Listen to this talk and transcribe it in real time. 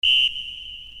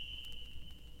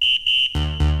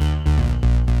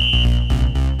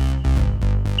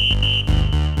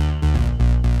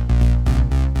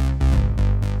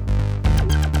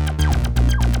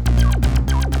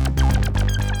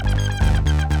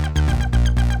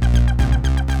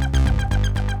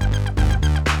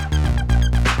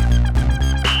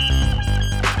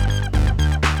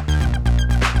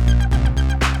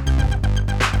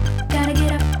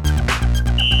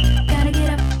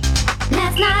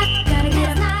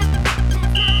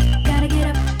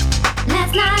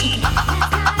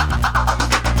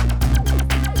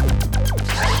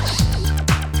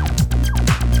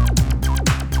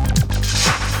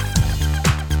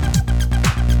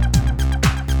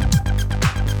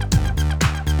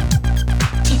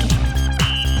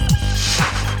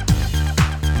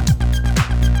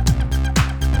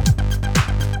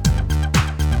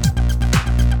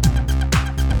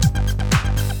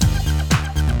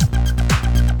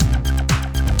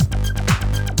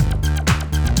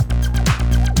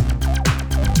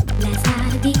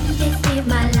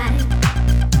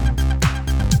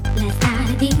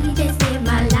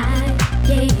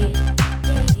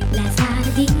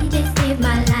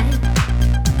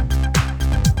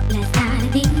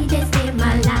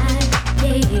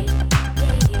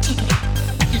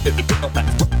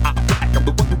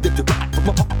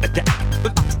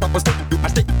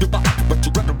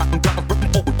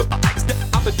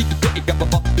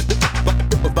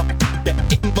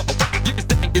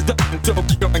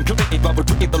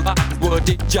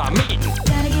what did ya mean?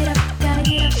 Gotta get up, gotta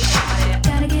get up,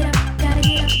 gotta get up, gotta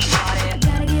get up,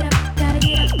 gotta get up, gotta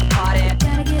get up,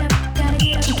 gotta get up, gotta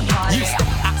get up. You stay,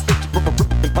 I stay,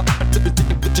 to the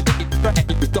day that you did, right?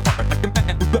 You start like a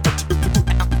man who loves you.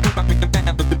 I'm a man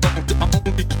that belongs to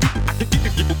only you. I can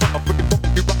give you love, but it won't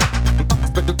be right. I'm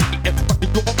specialty, everybody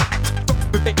you're right. Trust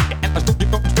me, baby, and I show you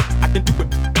no stress. I can do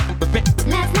it, I'm the best.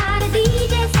 Last night a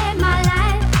DJ saved my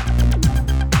life.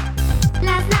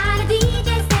 Last night a DJ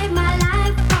saved my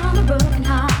life from a broken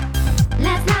heart.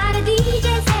 Last night a DJ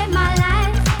saved my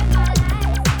life.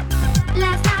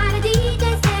 Last night a DJ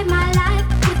saved my life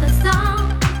with a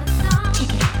song.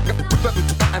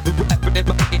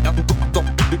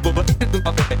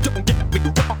 Don't get me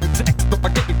wrong, sex, no, I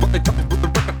get it, but it comes with the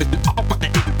record, it's all my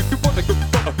name. If you wanna go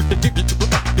further, we can give you to the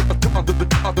left. If I come under the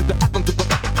top and the island to the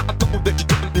left, I know that you're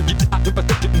telling me you're not doing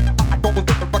attention. I go and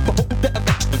rock the whole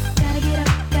direction. Gotta get up,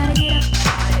 gotta get up,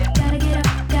 gotta get up,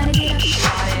 gotta get up,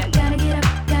 gotta get up,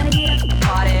 gotta get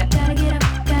up, gotta get up,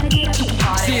 gotta get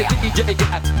up. See a DJ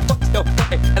got fucked your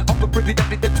way, and all the pretty that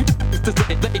you used to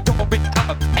say, they go me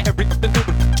out every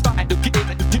afternoon, trying to get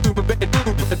it to you, but they do,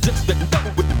 but just let know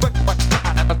it's very much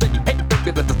time. And I say, hey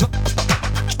baby, let us know.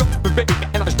 Stop me, baby,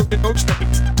 and I show you no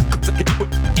mistakes, 'cause I can do it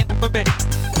in my mix.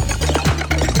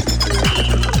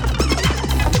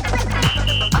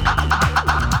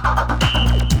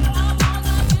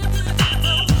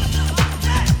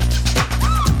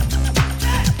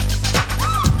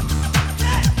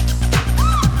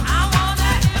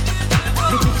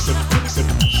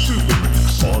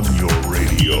 On your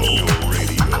radio.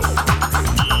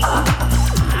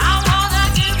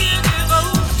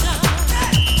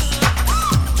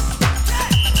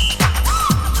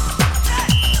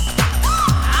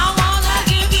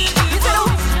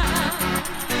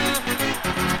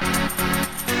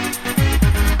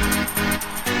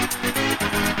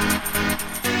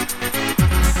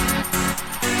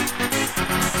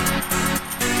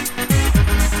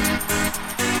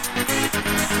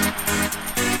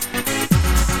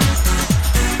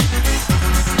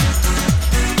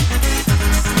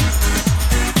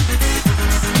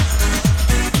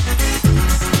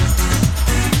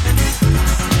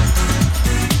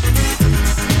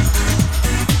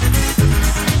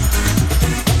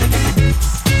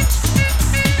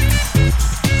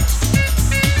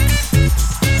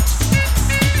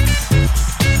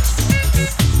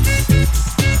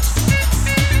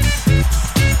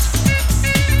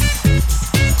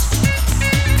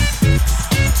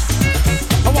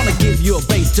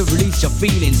 To release your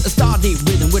feelings, a star deep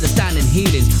rhythm with a standing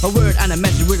healing, a word and a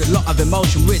message with a lot of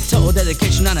emotion, with total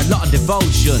dedication and a lot of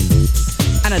devotion,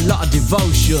 and a lot of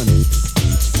devotion.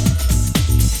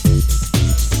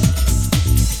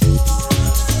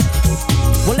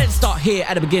 Well, let's start here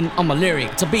at the beginning of my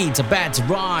lyric. To be, to bad, to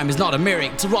rhyme is not a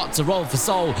miracle. To rock, to roll for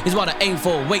soul is what I aim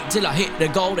for. Wait till I hit the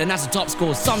gold, and that's the top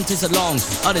score. Some tis along,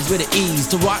 others with the ease.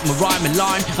 To write my rhyming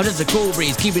line, I'm just a cool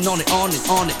breeze, keeping on and on and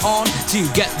on and on till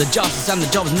you get the justice and the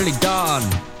job is nearly done.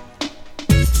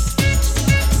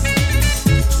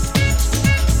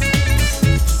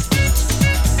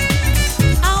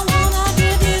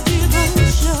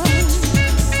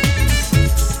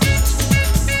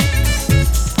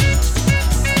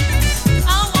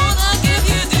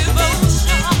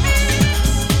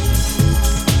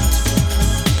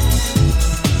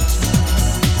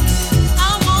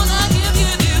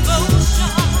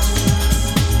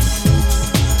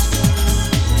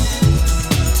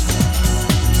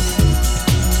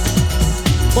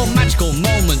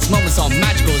 Moments are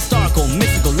magical, historical,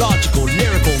 mystical, logical,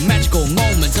 lyrical, magical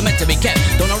moments are meant to be kept.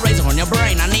 Don't erase it on your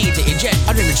brain, I need to eject.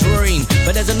 I dream a dream,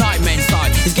 but there's a nightmare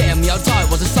inside. It's getting me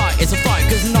outside, what's a sight? It's a fright,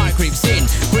 cause night creeps in.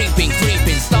 Creeping,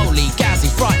 slowly, gassy,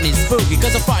 frightening, spooky,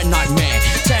 cause a fright nightmare.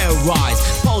 Terrorized,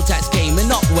 poll tax came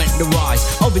and up went the rise.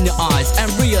 Open your eyes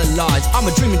and realize I'm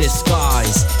a dream in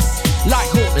disguise. Like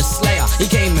Hawk the Slayer, he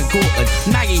came and caught her.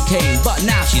 Maggie came, but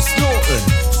now she's slaughtered.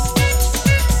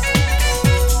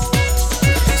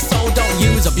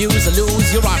 Use, abuse, or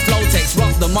lose your rhyme flow text.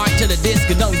 Rock the mic to the disc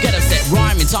and don't get upset.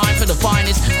 Rhyme in time for the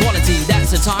finest quality. That's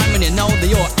the time when you know that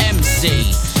you're MC.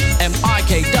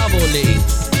 M-I-K-double-E.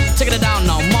 Take it down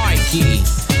now, Mikey.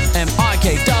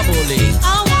 M-I-K-double-E.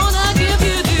 I wanna give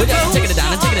you the we just take it down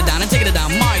and take it down and take it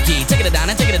down, Mikey. Take it down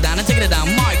and take it down and take it down,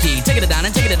 Mikey. Take it down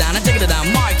and take it down and take it down,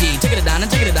 Mikey. Take it down and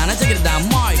take it down and take it down,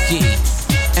 Mikey.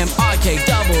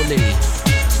 M-I-K-double-E.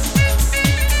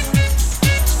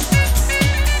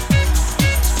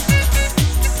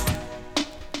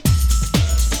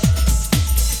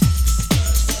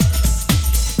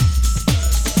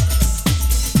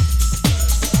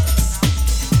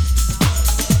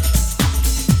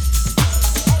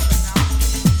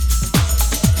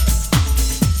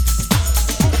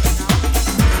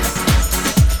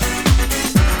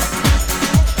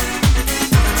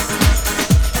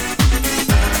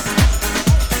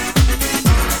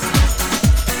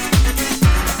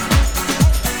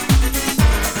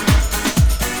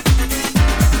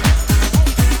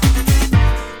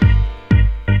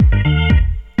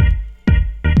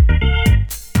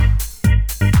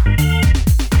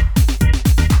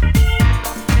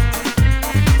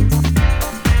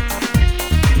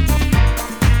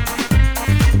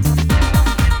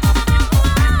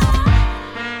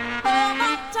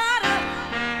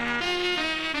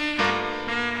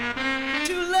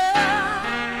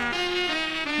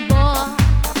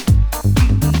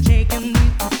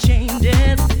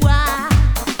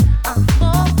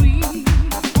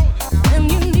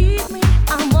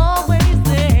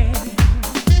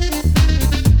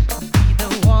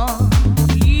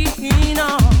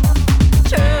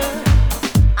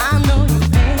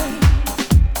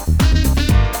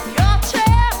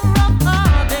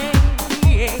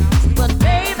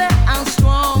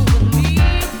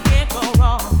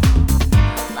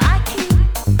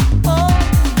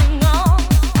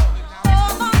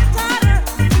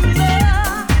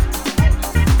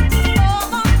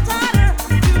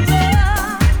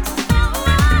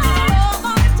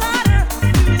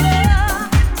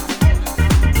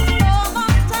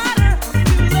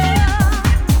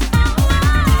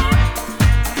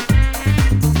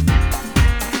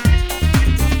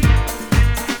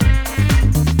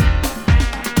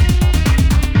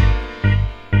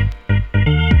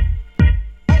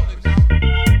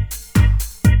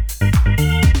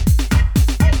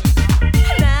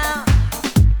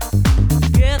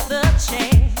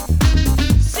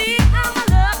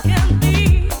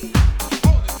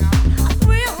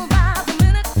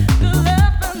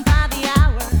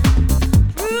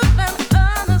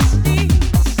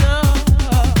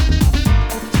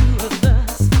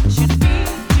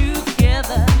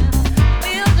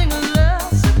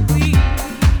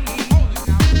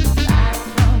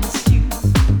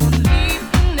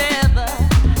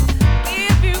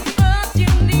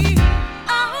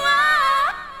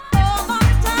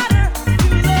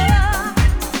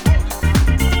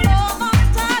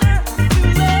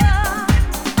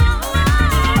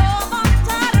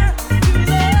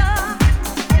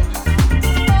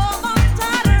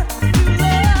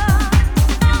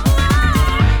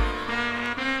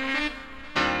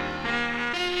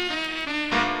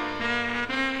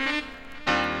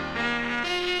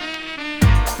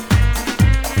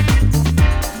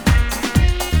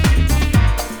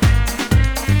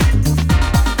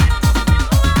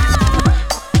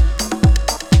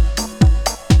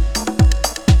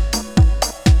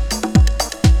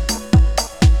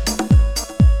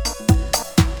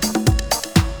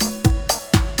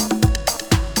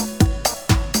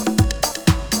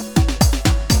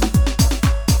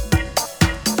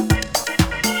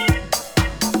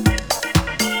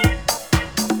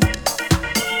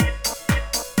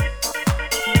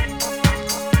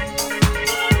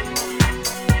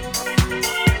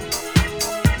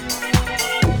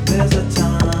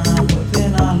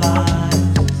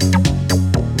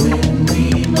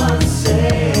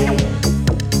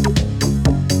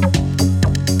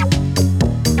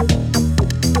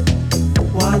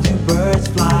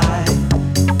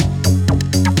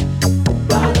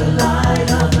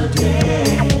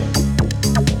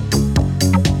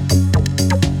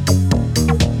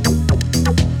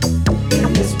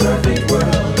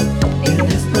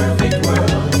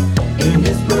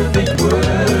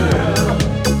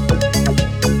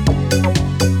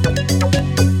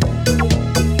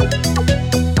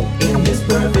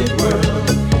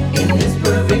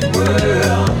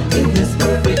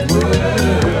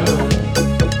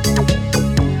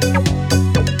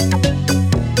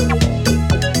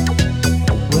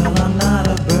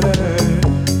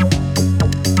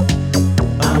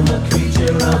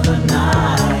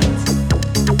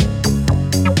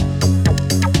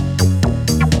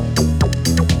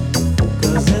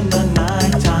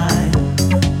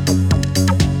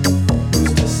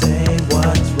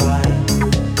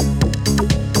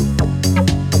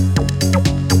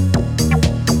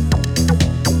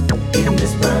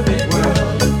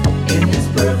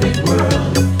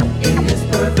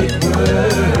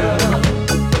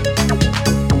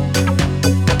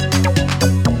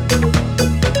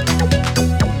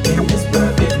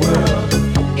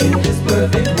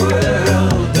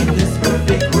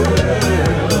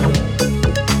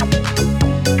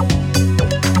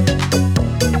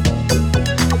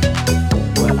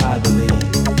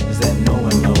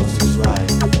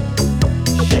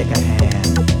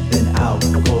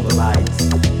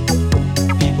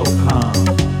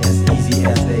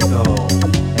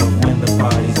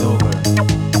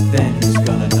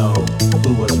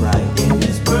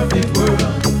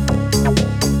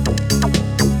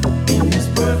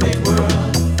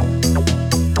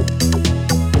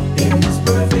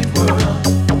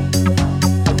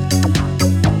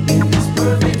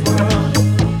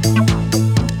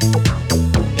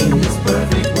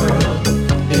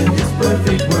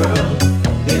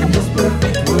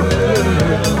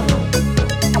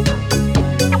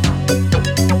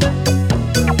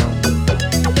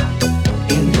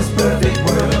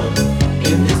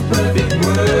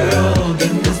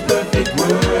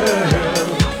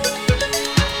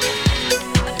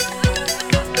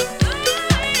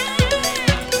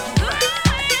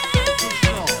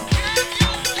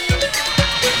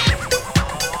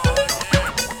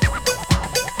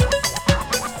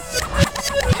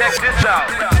 Girl,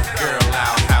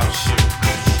 I'll house you.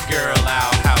 Girl,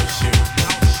 I'll house you.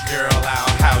 Girl,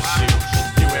 I'll house you.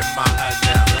 You in my hut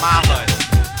now. My hut.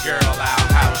 Girl, I'll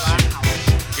house you.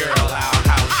 Girl, I'll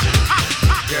house you.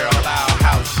 Girl, I'll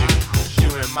house you. You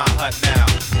in my hut now.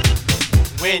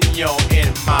 When you're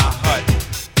in my hut,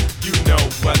 you know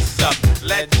what's up.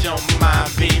 Let your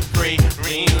mind be free.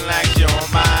 Relax your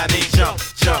body. Jump,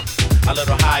 jump a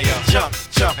little higher. Jump,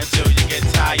 jump until you get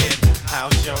tired.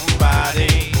 How's your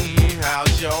body?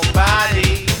 How's your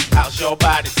body? How's your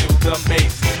body to the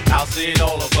bass? I'll see it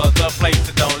all over the place.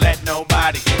 So don't let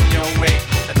nobody get in your way.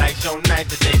 Tonight's your night,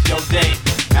 today's your day.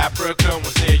 Africa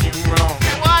will say you wrong.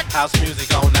 Say what? House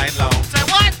music all night long. Say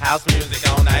what? House music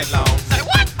all night long. Say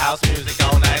what? House music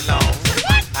all night long. Say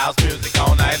what? House music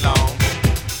all night long.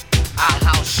 I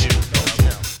house you.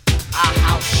 I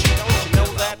house you. Don't you know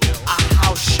that? I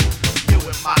house you. You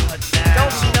in my hut now.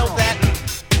 Don't you know that?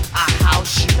 I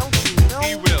house you. Don't you know?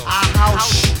 He will. I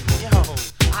house you. Yo.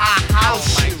 I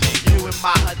house you. You in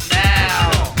my hut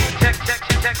now. Check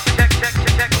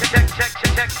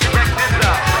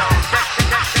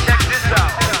this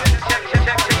out.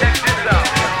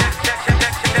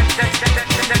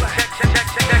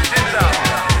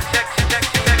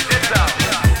 Check this out.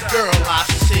 Girl, I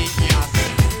see you.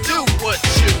 Do what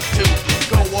you do.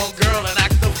 Go on, girl, and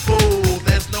act the fool.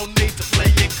 There's no need to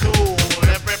play it cool.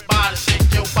 Everybody shake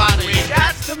your body. We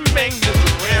got to make this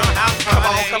a real house Come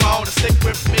party. on, come on, and stick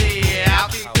with me. I'll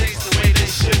keep things the way they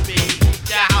should be. Keep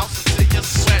your house until you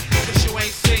sweat, 'cause you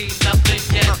ain't seen nothing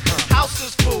yet. House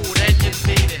is food and you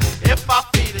need it. If I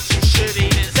feed it, you should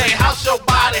eat it. Say, house your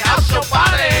body, house your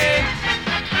body.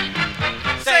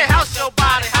 Say, house your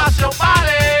body, house your body.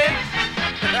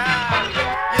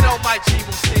 You know my G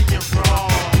will see you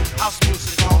wrong. House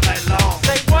music all night long.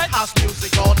 Say what? House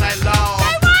music all night long.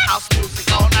 House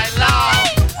music all night long.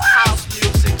 House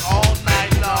music all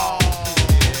night long.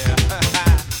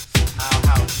 I'll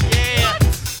house you. Yeah,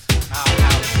 I'll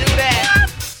house do that.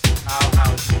 I'll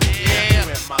house you. Yeah. You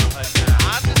in my hut now.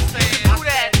 I understand. Do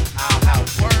that. I'll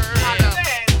house you. Word.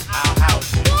 I'll house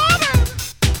you.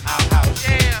 I'll house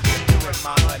you. Yeah. You in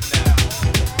my hut now.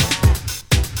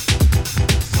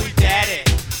 Sweet daddy,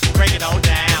 break it on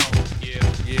down.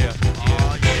 Yeah.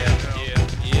 Oh yeah.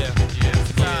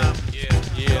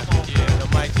 The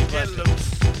mighty Get buster. loose.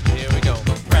 Here we go.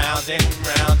 Round and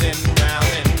round and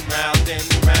round and round and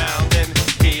round and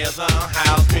here's a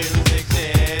house music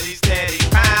steady, steady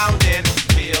pounding.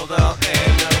 Feel the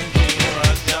energy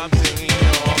rush up to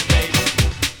your face.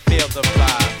 Feel the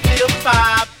vibe, feel the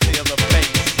vibe, feel the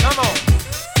bass. Come on.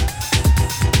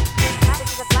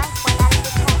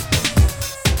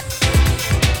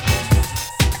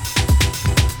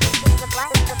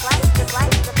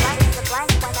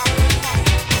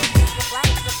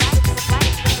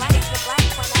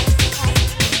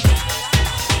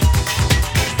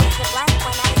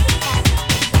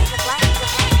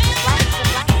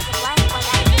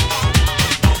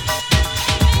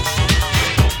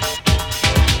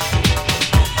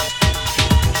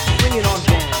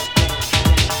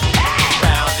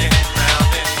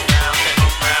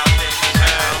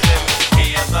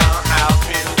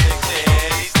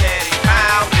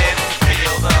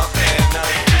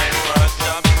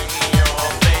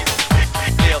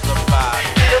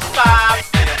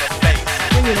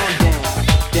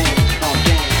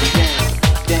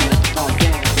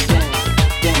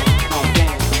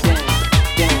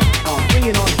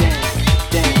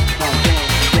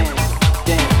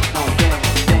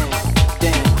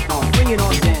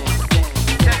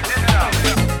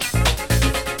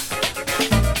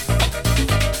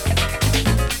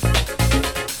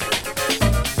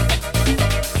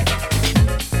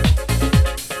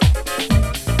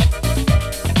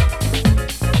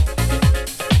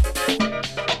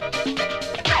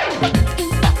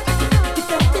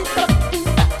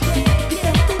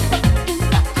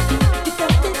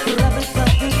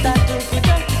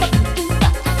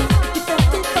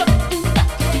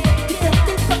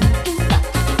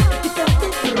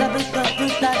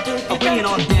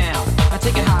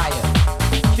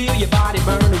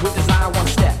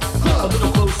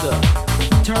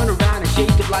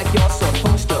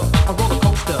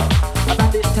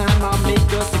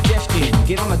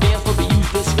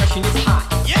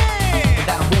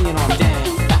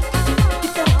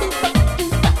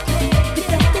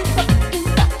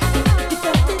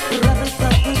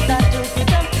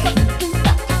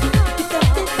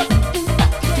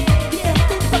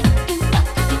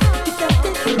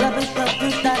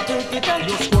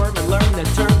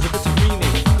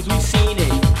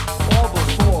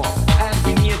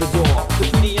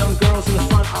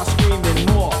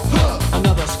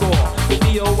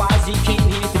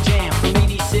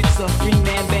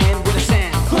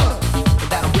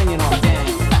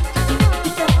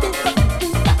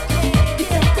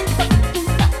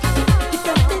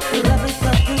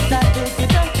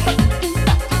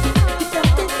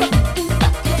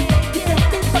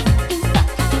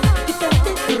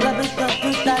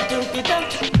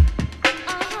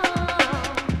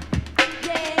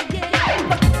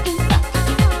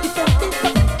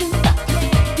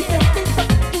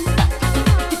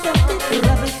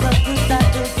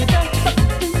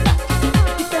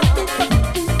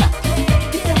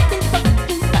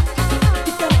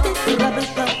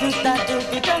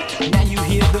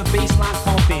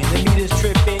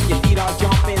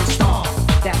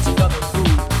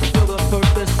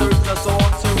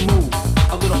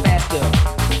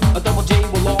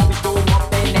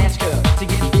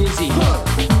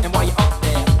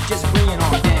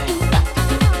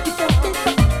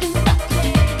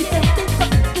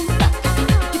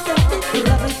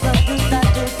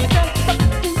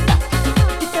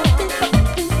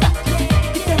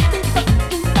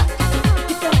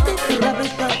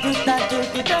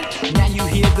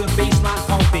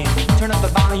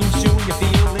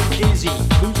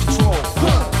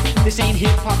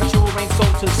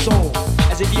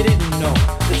 know.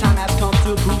 The time has come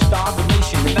to boost our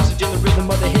nation. The message in the rhythm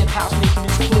of the hip house nation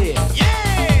is clear.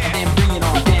 Yeah! And then bring it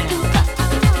on down.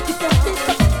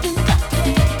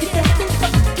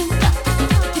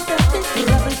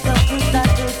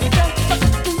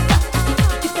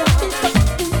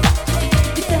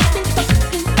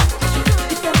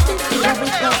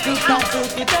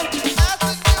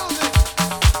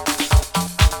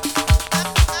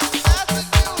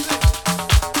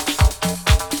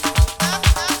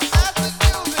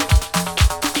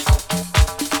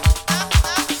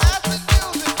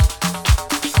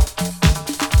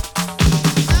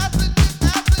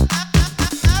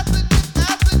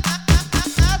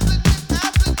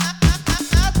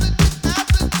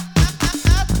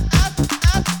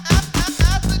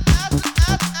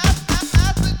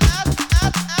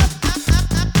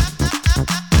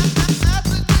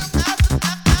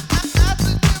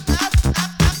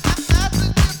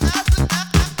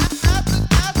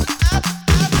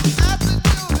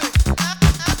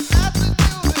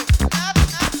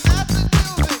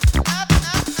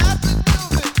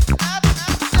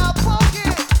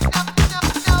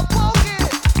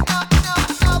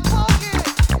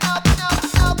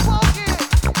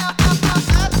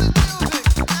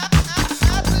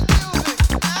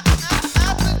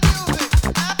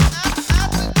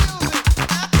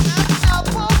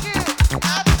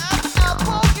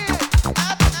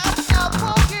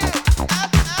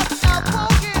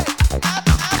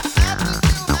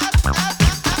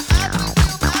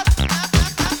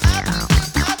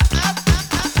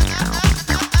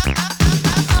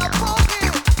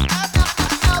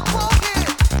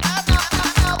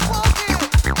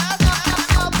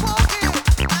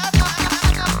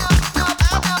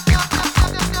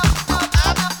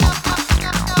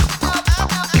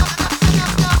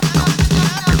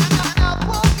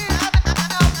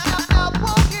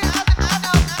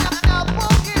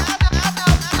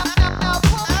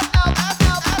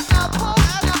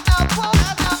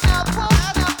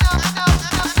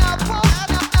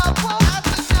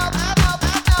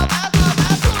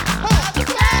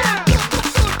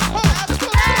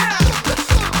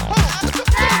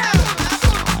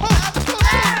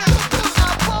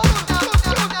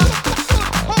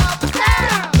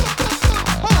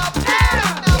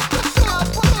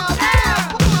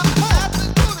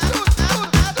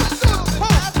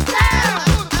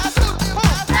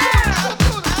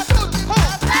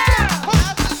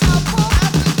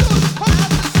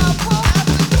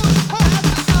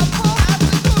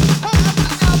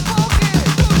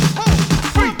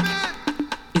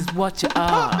 What you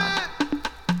are,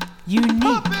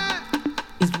 unique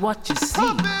is what you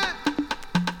see.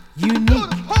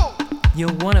 Unique,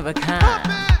 you're one of a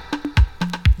kind.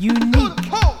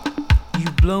 Unique,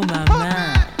 you blow my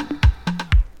mind.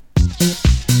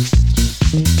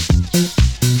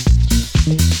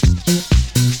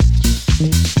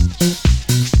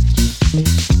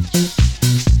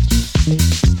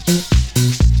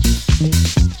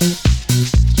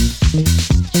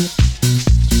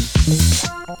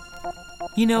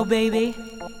 You know, baby,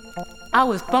 I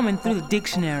was thumbing through the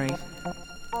dictionary,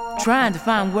 trying to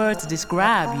find words to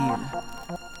describe you.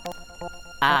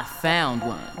 I found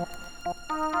one.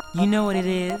 You know what it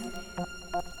is?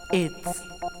 It's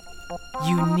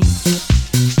unique.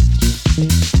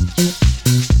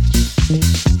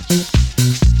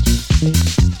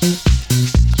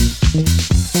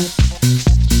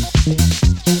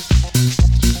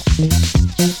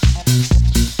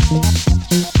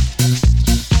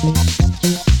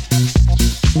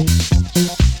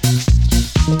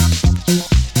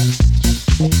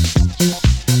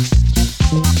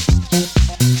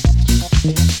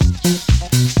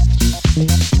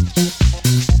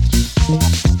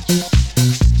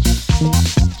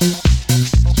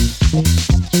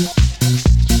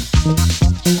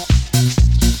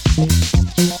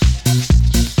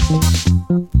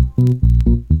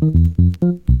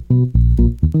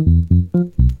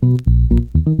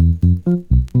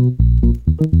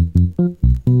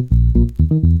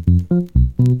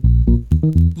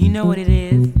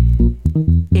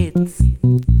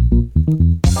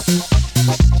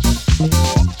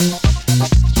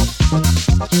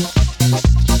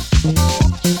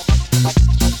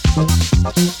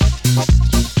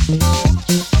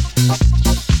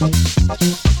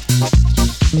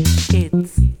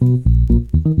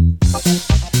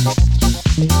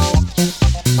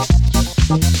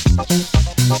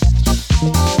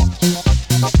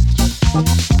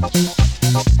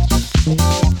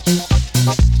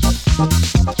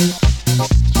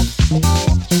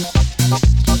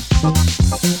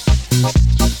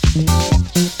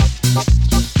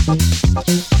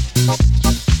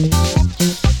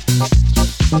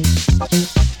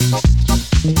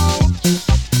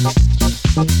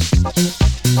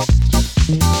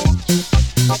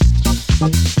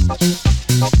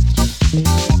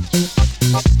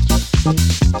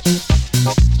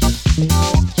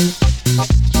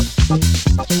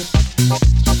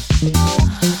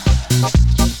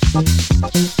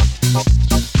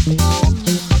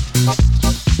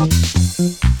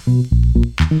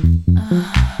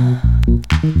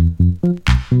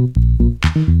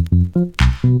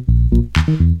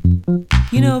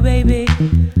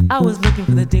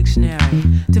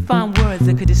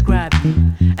 describe you.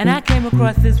 And I came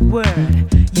across this word,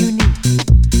 unique.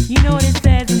 You know what it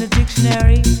says in the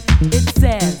dictionary? It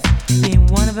says, being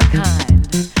one of a kind,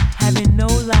 having no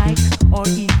like or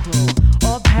equal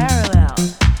or parallel.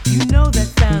 You know that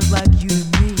sounds like you to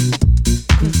me.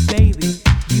 'Cause baby,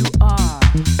 you are.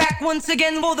 Back once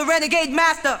again for the renegade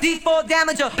master. D4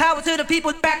 damager, power to the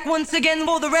people. Back once again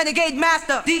for the renegade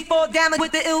master. D4 damage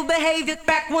with the ill behavior.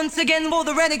 Back once again for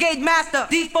the renegade master.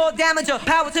 D4 damager,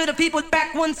 power to the people. Back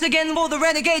once again for the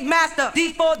renegade master.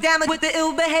 D4 damage with the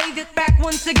ill behavior. Back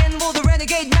once again for the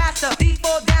renegade master.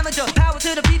 D4 damager, power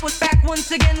to the people. Back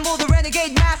once again for the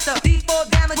renegade master. D4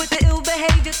 damage with the ill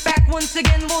behavior. Back once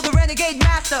again for the renegade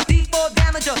master. D4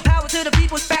 damager, power to the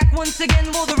people. Back once again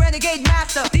for the renegade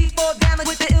master. D4 damage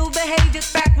with the ill behavior.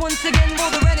 Back once again for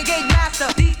the renegade master.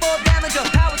 D4 damager,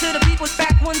 power to the people.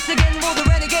 Back once again for the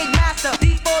renegade master.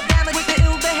 D4 damage with the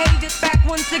ill behavior. Back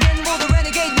once again for the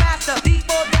renegade master.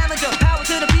 D4 damager, power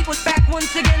to the people. Back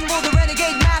once again for the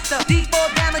renegade master. D4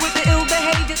 damage with the ill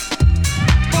behavior.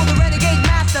 For the renegade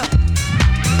master.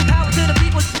 Power to the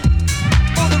people.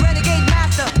 For the renegade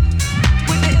master.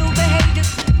 With the ill behavior.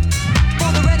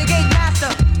 For the renegade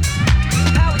master.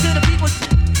 Power to the people.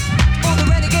 For the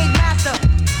renegade master.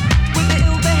 With the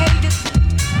ill behavior.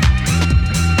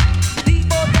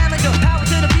 D4 damager. Power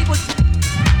to the people.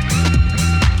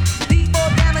 D4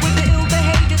 damage with the ill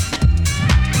behavior.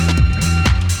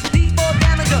 D4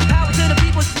 damager. Power to the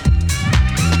people.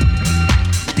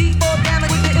 D4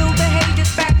 damage with the ill behavior.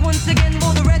 Back once again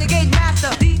for the renegade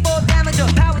master. D4 damager.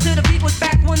 Power to the people.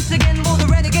 Back once again for the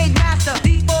renegade master.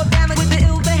 D4 damage with the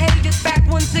ill behavior. Back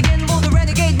once again for the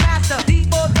renegade master.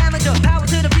 D4 damager. Power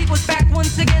to the people. Back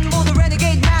once again for the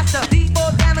renegade master.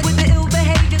 D4 damage with the ill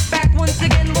behavior. Back once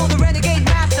again for the renegade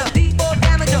master. D4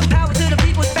 damager. Power to the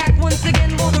people. Back once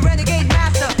again for the renegade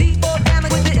master. D4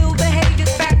 damage with the ill behavior.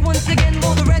 Back once again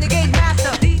for the renegade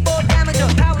master. D4 damager.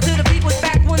 Power to the people.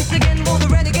 Back once again for the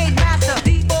renegade master.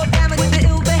 D4 damage with the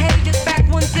ill behavior. Back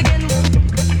once again.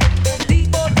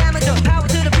 D4 damager. Power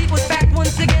to the people. Back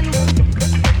once again.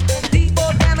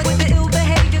 D4 damage with the ill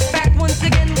behavior. Back once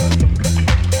again.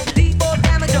 D4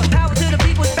 damager. Power to the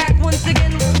people. Back once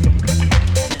again.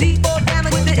 D4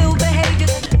 damage with the ill behavior.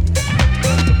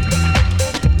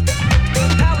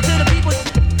 Power to the people.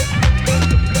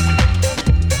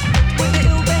 With the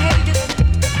ill behavior.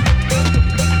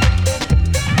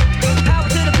 Power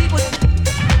to the people.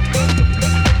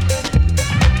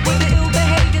 With the ill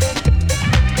behavior.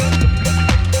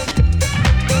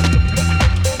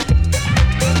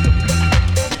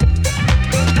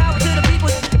 Power to the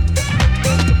people.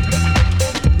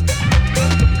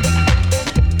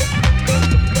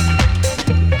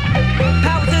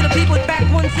 Power to the people. Back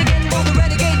once again for the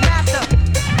renegade master.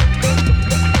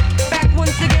 Back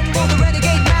once again for the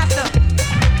renegade master.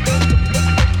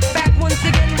 Back once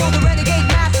again for the renegade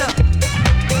master.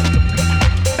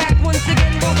 Back once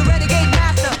again for the renegade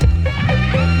master.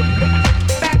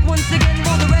 Back once again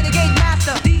for the renegade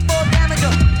master. D4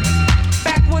 damager.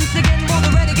 Back once again for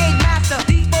the renegade master.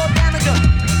 D4 damager.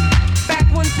 Back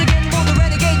once again for the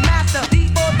renegade master.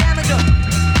 D4 damager.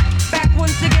 Back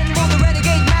once again for the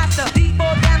renegade master.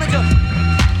 D4 damager.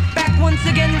 Back once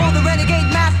again for the renegade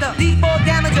master. D4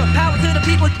 damager. Power to the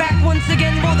people. Back once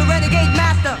again for the renegade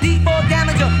master. D4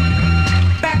 damager.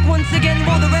 Back once again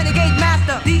for the renegade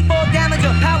master. D4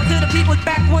 damager. Power to the people.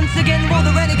 Back once again for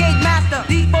the renegade master.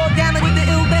 D4 damage with the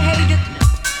ill behavior.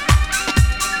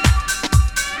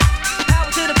 Power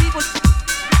to the people.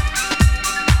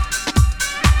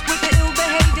 With the ill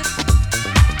behavior.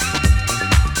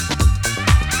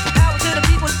 Power to the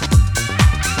people.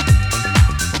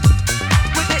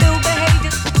 With the ill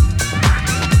behavior.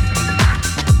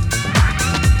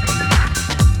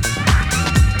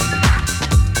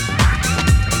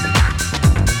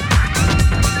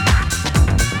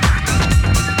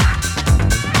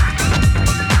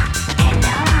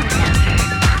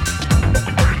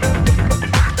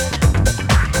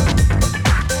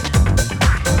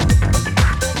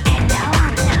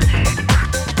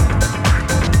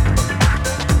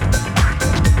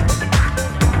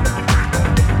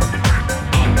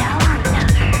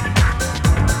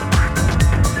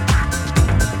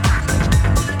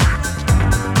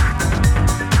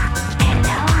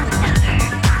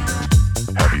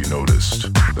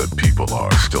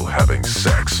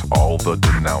 the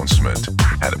denouncement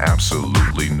had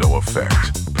absolutely no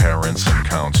effect. Parents and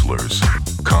counselors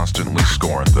constantly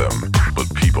scorned them,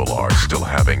 but people are still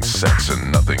having sex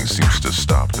and nothing seems to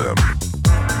stop them.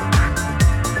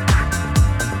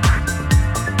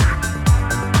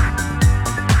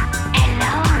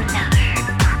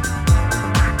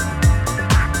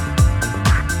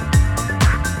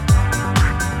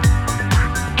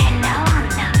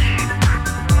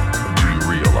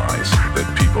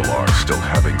 still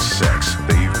having sex.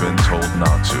 They've been told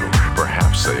not to.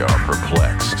 Perhaps they are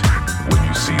perplexed. When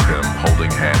you see them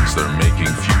holding hands, they're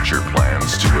making future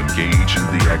plans to engage in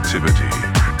the activity.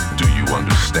 Do you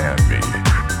understand me?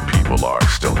 People are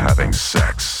still having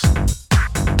sex.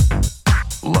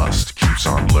 Lust keeps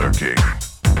on lurking.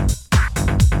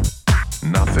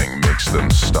 Nothing makes them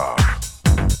stop.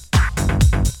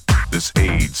 This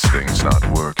AIDS thing's not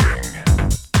working.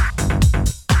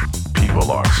 People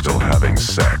are still having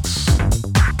sex.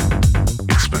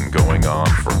 It's been going on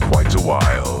for quite a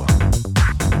while.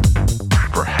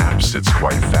 Perhaps it's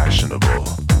quite fashionable.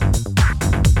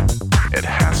 It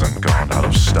hasn't gone out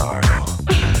of style.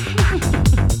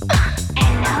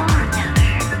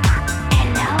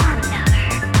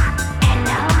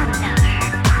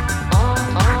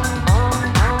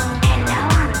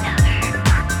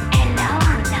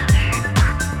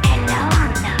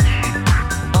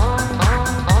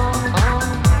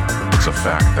 It's a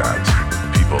fact that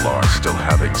people are still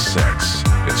having sex.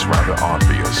 It's rather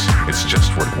obvious, it's just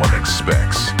what one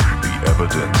expects. The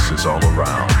evidence is all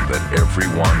around that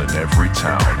everyone in every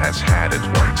town has had it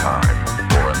one time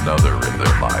or another in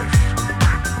their life.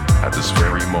 At this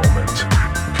very moment,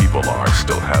 people are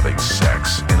still having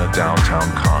sex in a downtown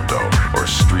condo or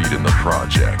street in the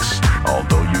projects.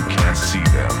 Although you can't see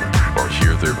them or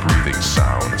hear their breathing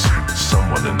sounds,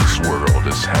 someone in this world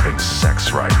is having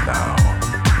sex right now.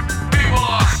 People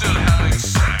are still having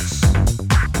sex.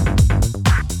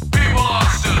 People are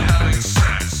still having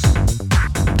sex.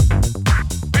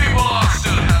 People are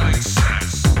still having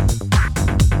sex.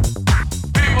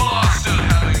 People are still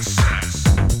having sex.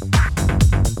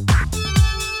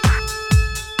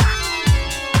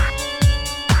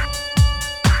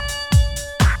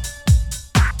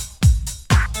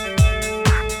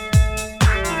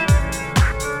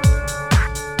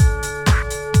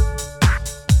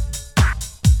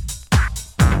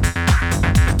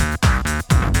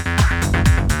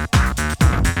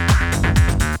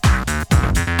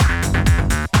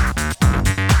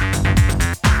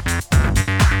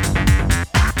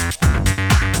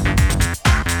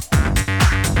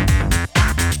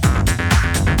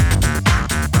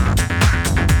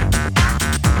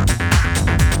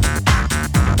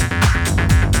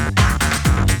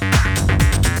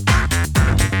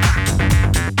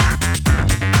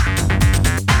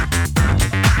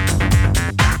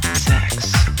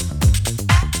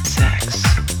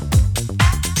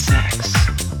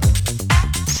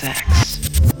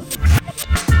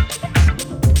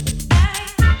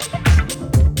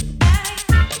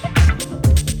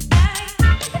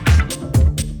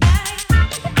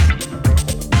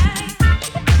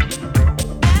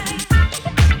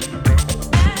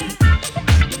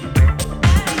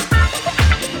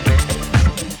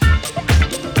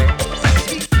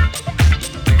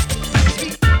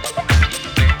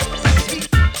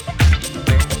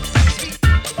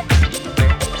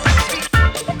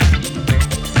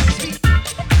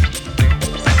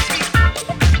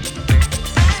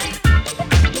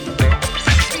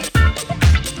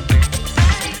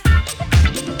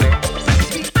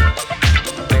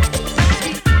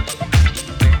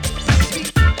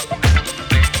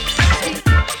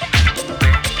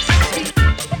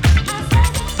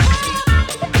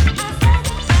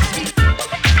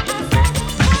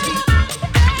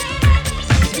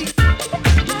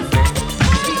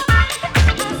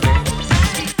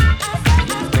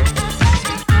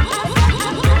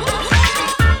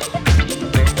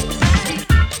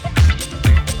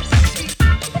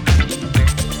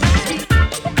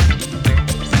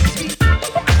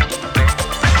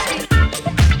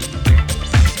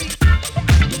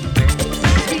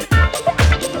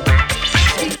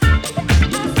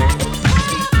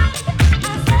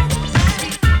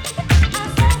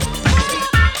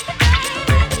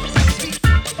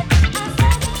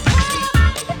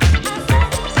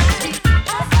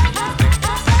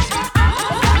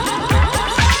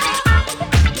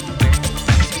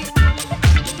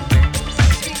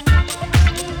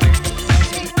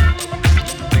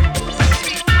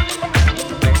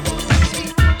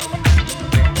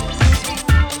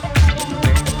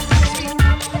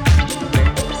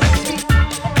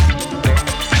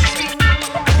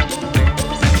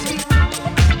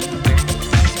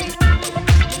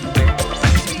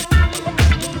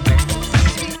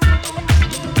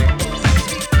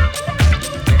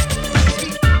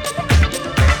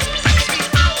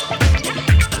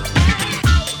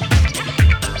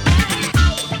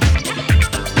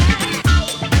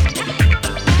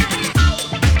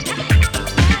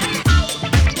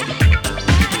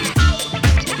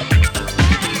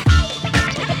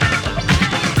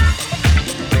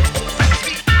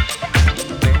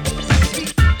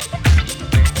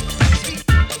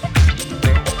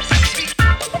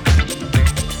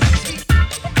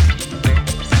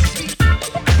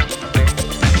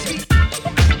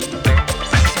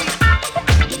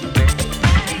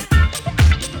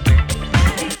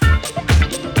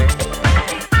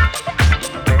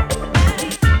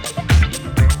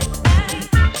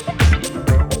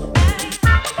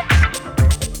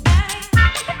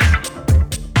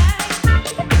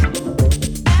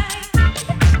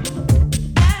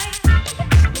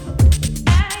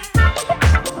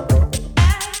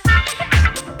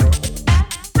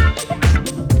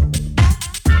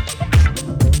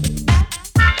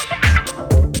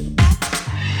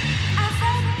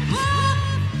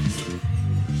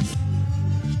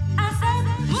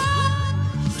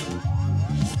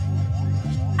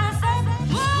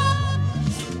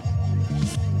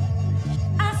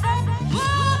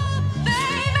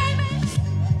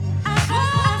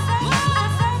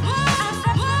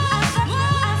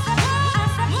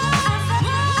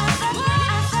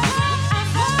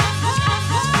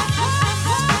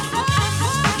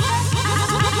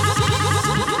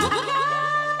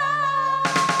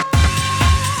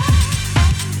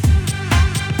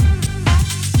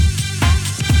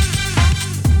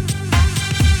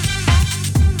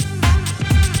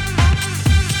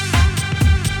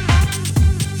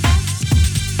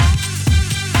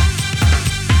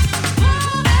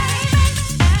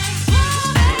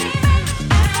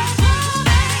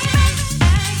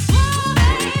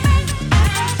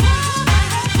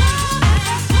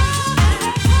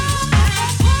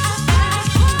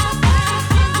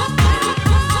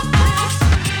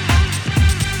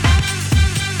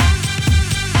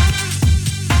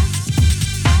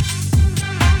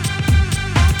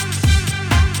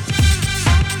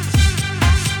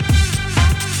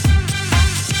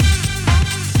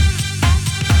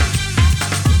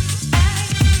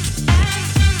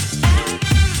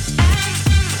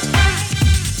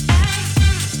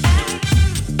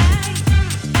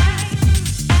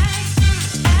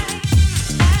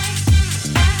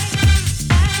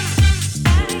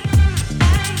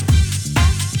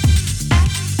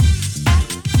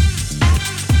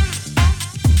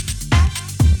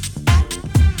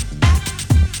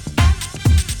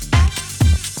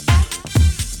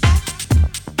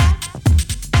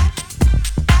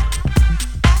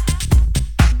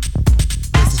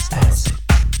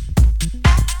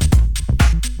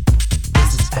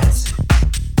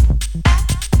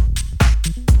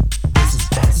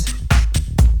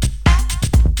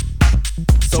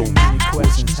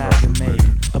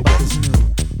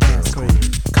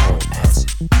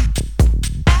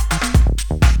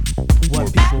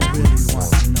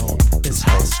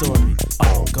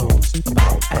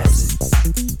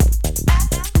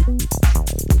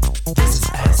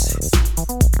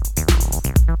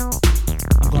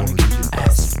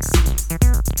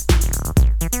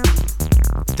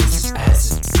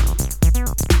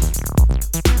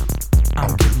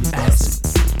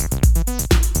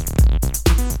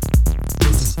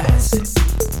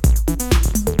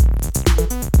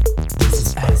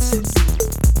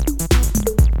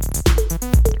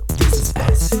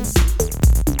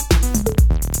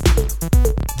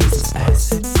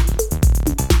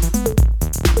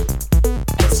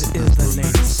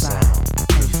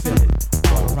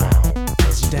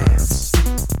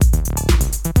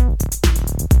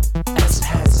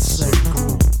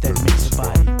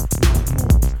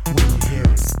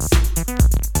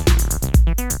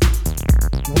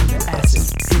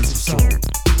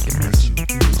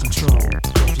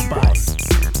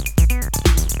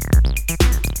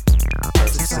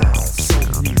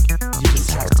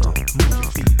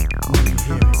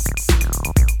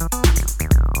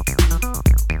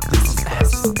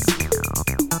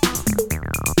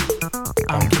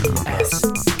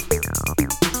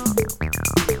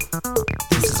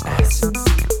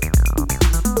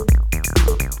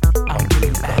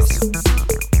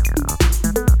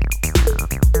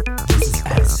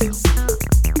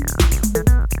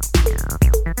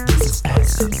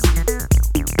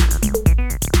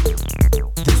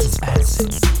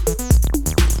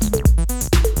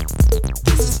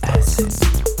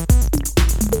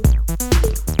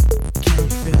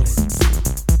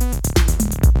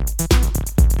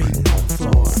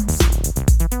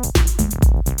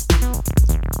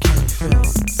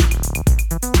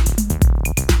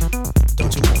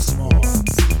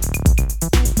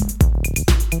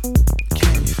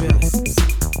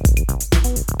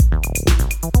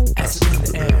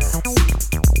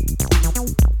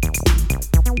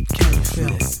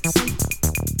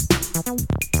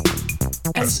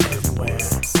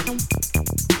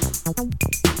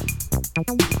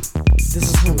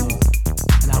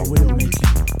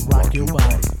 rock your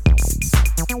body.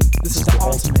 This is the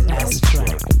ultimate acid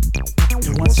track.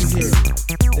 And once you hear it,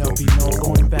 there'll be no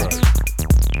going back.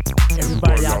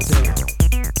 Everybody out there,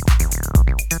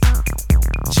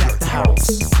 jack the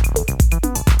house.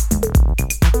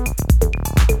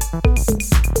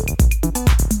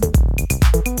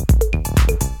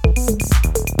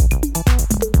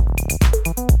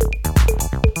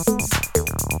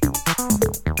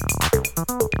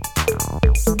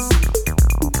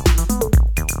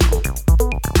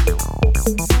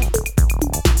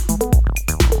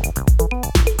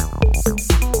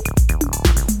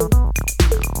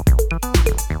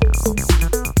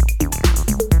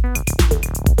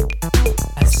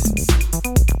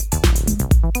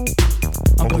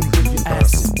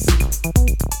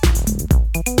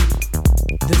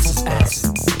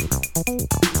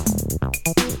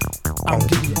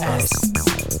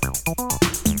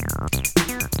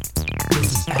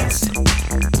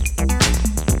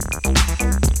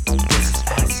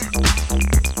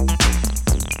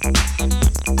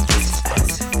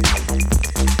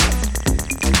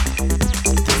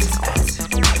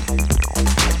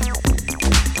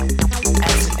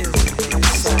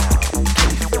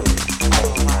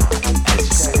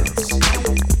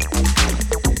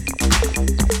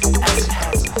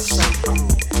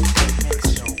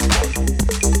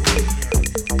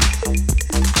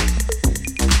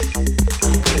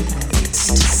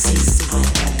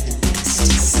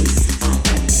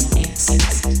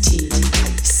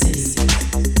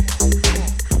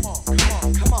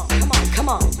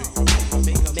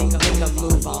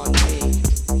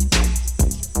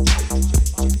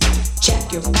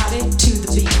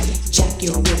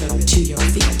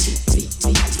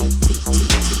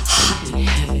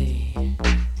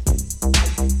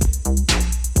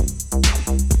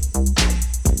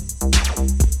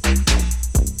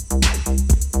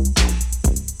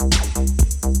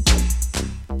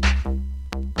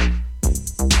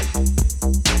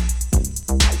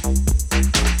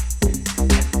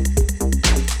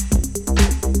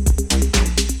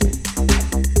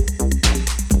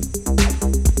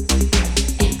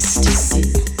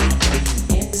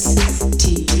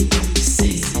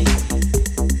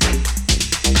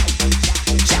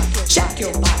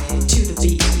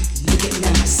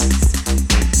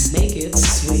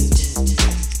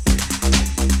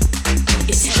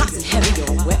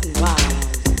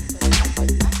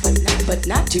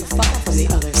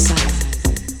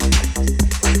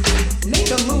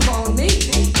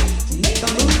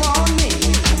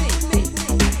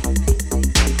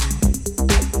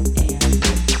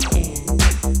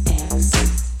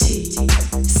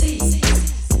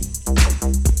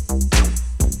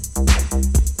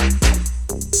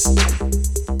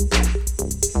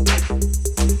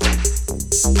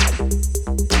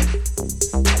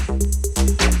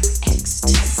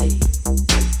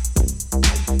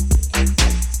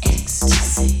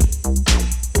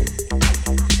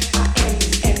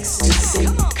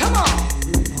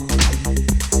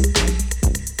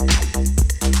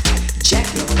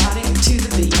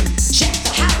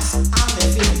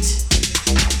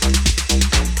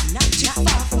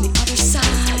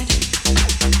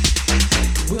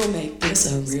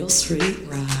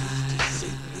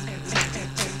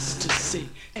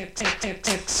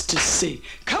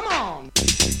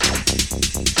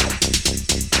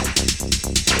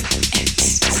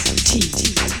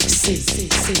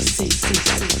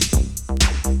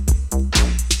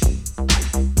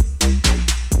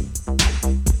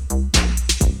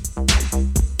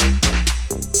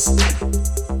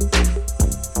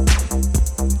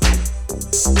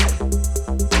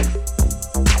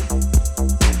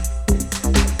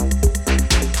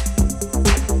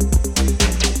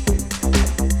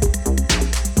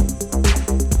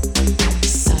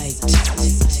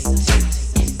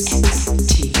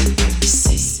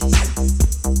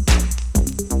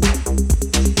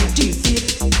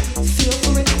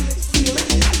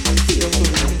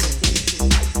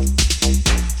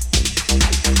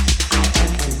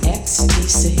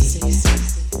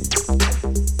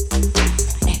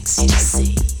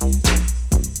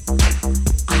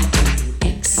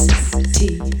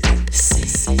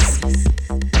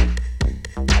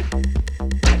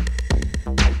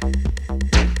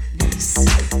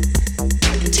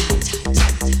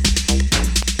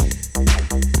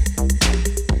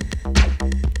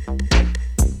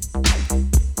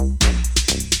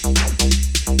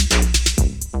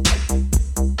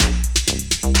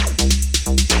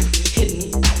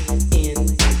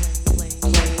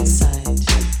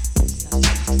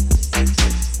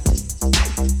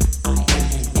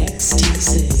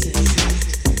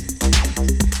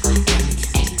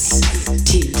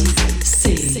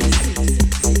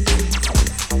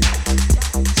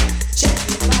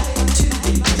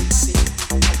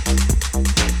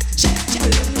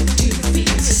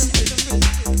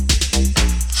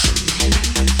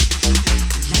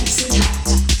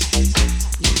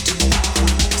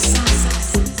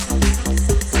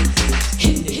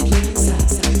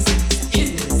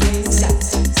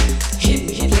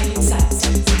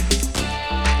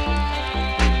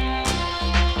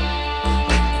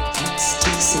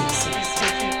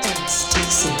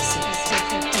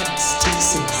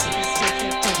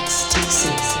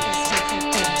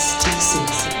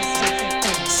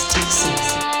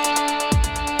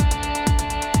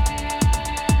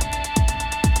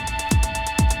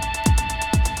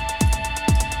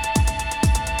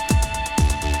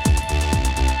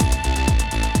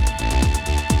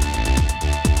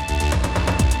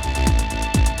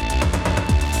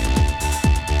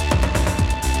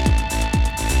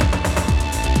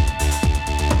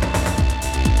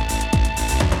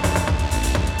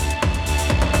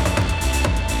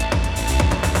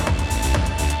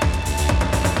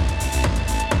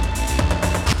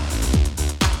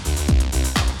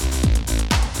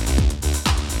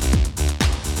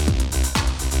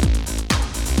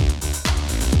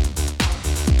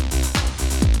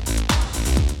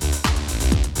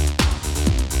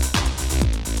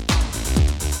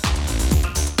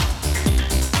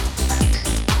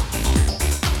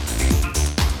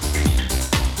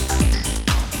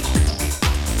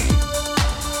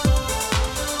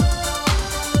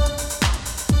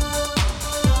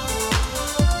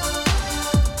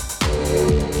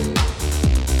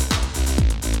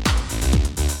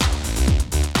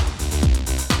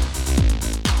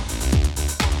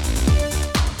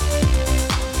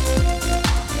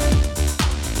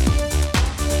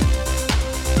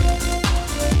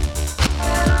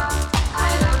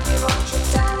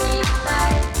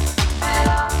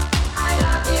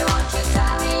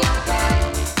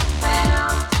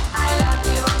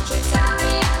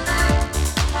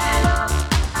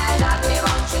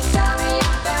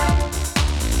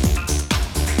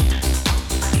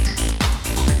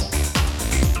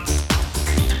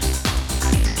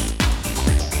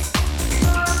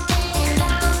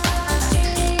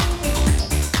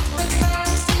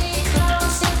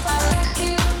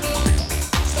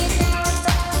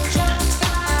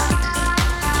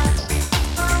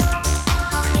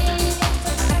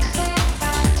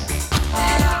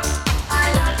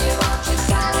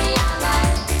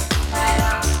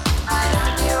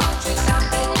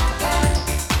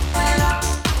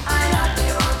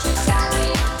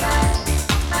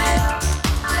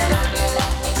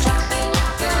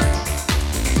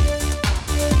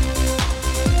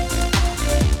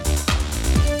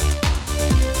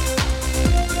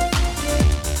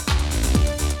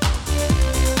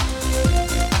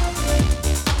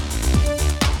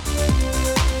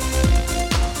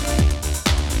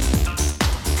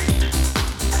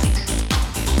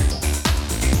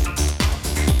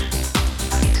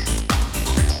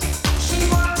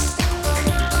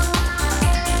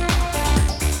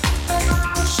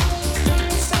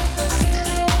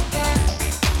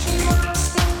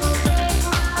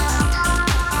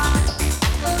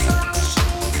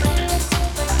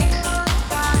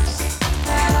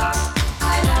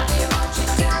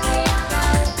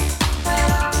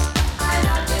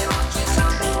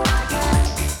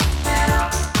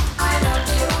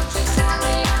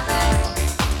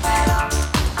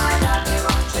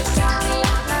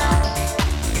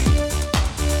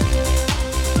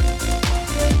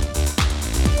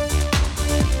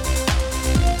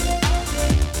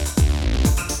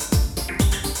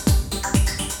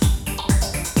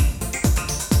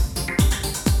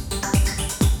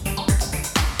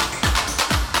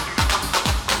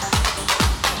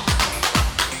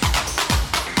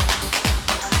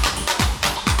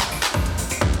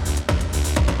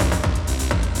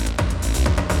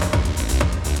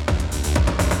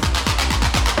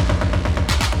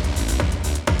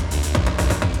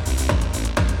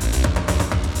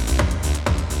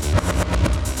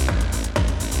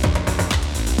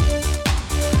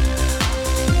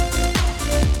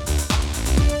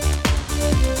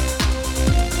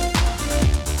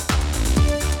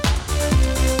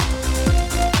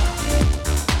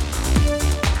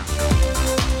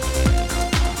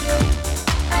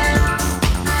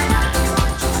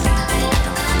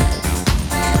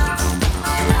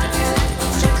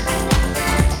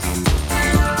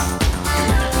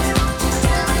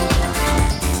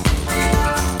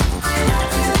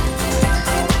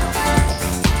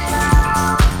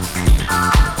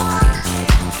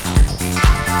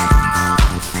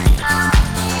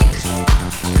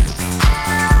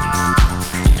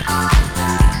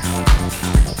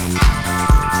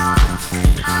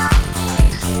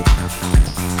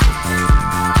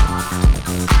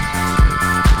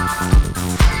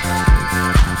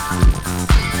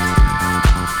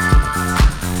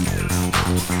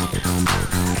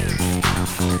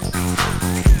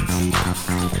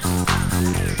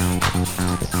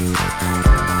 Thank